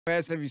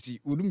fire service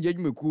udum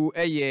jejmeku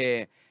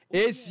eye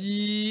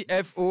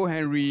ACFO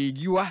Henry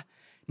Giwah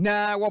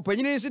na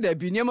wapanyine se da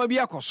bi niam bi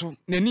akoso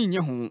nani nye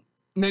ho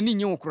nani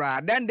nye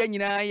okra dan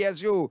nyina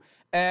yeso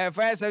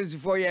fire service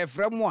for ye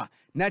frem a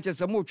na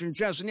chese mo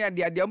twentwen so ne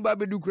ade mba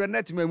bedu kura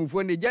na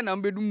timamufo ne gya na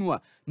mbedum no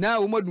a na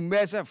wo madum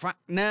be se fa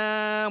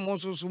na mo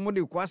soso mo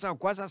de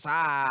kwasa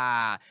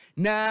saa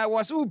na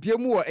waso pie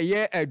mu wo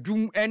eye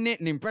adum ene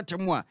ne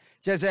mpetem a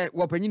chese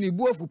wapanyine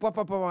bu afu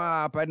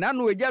papa na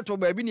no egya to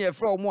ba bi ne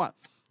efra mo a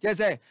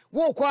chese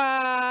wo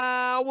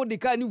kwa wo de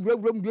ka ni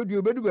wurawura mu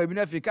dedu bedu ba bi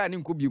na Afrika ni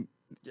nkobiem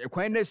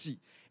kwan na si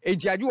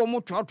ejiaje wo mo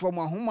toato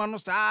mo ahoma no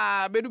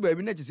saa bedu ba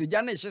bi na chese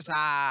gya na hye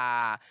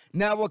saa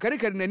na wo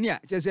karikari nani a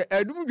chese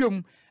adum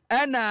dwom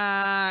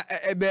na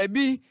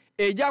baby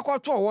eja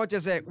kwato wo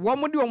chese wo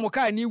mo de wo mo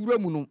ka ni wura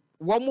mu no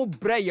wo mo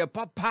breye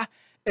papa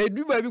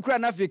edu ba bi kura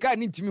na Afrika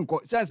ni ntimi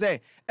nko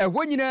sense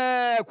ehwo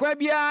nyina kwa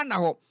bia na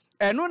ho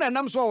eno na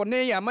nam so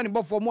ne ya mani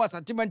bofo mo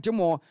asatimenti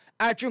mo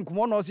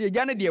atwenkomo no so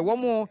eja ne de wo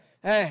mo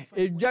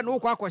eja no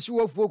kwa kwahye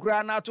wo fuo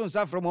kura na ato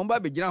nsa from mba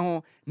begina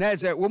ho na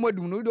ese wo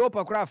modum no de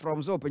opa kura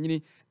from so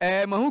panyini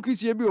mahu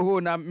kisie bi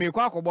ho na me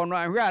kwa akọbọ no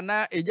ahwe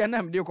ana eja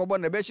na mde kọbọ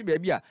na be hye ba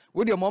bi a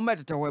wo de mo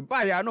metete ho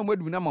ba ya na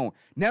modum na ma ho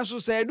na so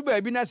se edu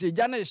ba bi na se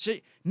eja na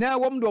hye na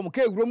wo mdo mo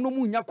ka ewurom no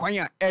mu nya kwan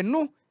a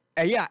eno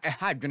eya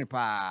ha adwene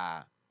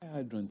pa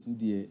hydrant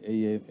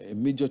a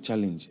major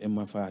challenge in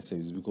my fire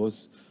service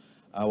because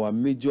our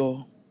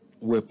major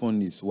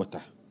weapon is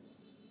water.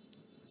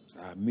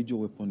 Our major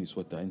weapon is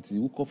water. And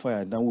we call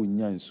fire down with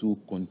nyan so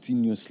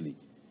continuously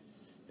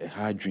a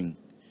hard drink.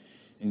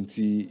 And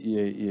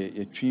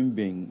a twin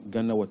bang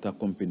Ghana Water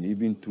Company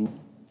even through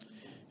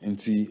and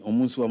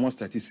almost almost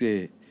start to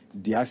say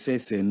the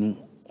access no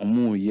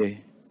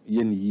ye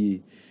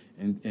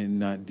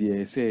and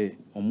they say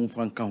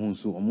franca hon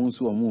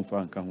so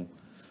franca hon.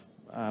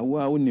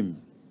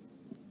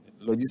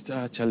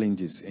 Logistical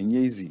challenges and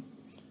easy.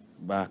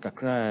 Ba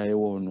kakra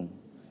ewo no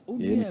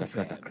ye ni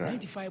kakra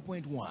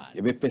 95.1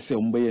 ebe pese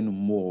umbaye no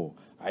more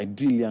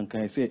ideally and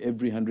can say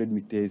every 100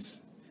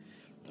 meters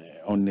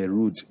on the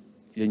road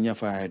yenya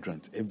fire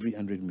hydrant every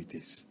 100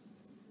 meters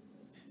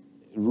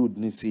road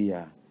ni say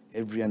ya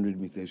every 100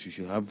 meters you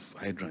should have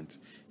hydrant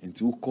and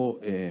we call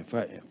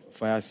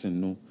fire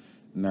sin no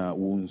na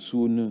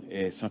wonsu no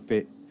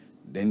sape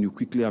then you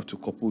quickly have to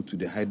couple to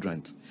the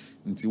hydrant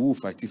until we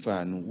fight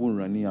fire no won't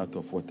running out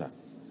of water.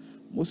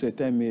 Most of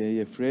the time, we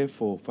afraid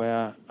for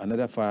fire,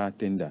 another fire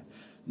tender.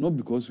 Not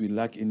because we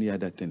lack any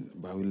other thing,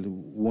 but we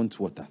want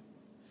water.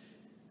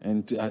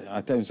 And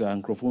at times,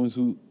 microphones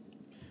who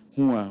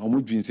are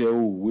moving say,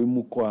 "Oh, we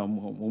move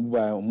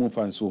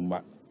fan so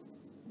much."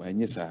 But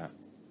yes, sir.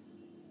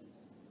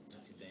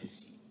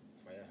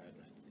 Fire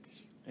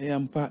hydrant. I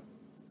am part.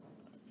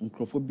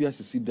 Microphobia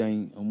sisi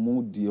dying.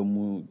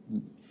 Omo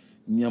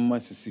niyama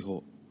sisi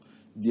ho.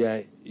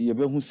 Dia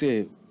yebe hu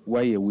say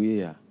why away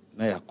ya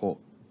na yako.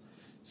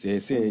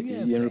 Say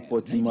you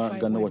reporting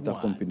Ghana Water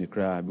Company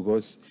cry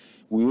because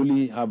we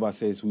only have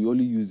access, we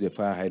only use the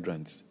fire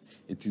hydrants.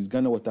 It is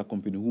Ghana Water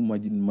Company who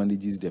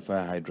manages the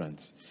fire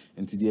hydrants.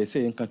 And they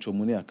say yen catch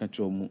money, I catch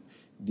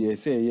they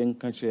say yen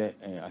catch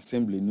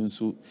assembly no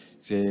so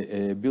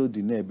say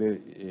building na be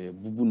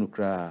bubu no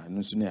cry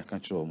no so na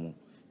catch omo.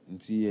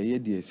 Nti ye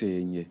they say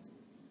yen.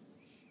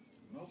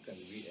 Now can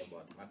we read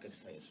about market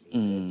fires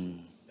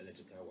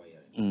electrical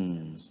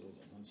wiring? So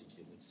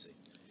they would say.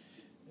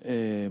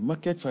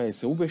 Market fire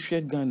so we share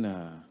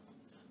Ghana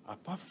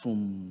apart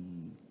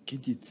from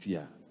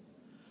KGTia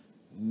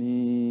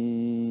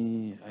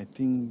ni I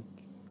think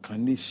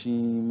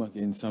Carnation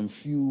market and some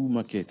few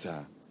markets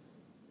are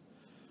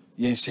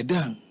yen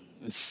shedan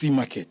sea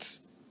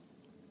markets.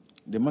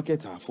 The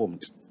markets are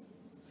formed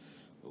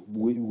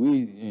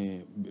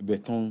we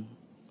beton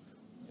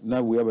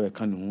now we have a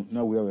canoe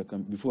now we have a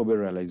before we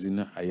realizing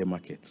a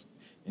market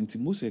and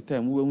most of the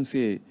time we won't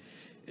say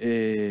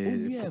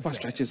proper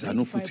structures are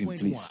not put in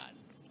place.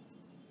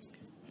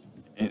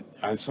 And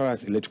as far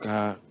as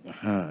electrical,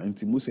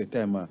 and most of the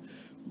time,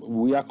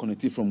 we are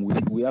connected from we.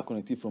 And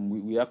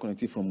we are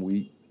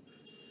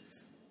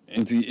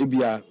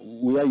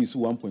used to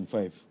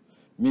 1.5.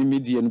 Me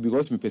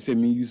because me per se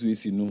me use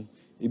AC no.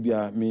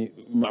 Me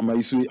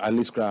use at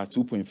least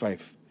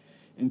 2.5.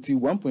 Until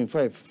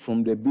 1.5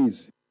 from the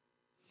base.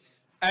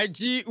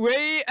 Aji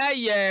wei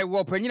aye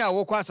wo panyina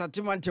wo kwa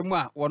satimantemu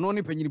a wono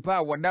ne panyinipa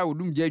a woda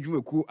odum gya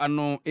adwumaku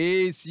ano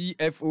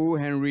ACFO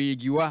Henry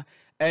Giwah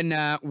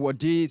ena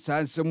wodi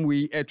sansem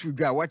wei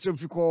atudwa wachire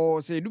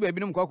fiko se du ba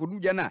bi nem kwa kodum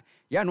gya na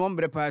ya no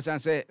mbre pa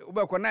sanse wo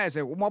be kona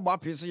se wo mabo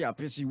apese ya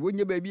apese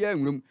wonye ba bi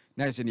anwuram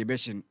na se ne be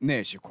hye na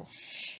ehiko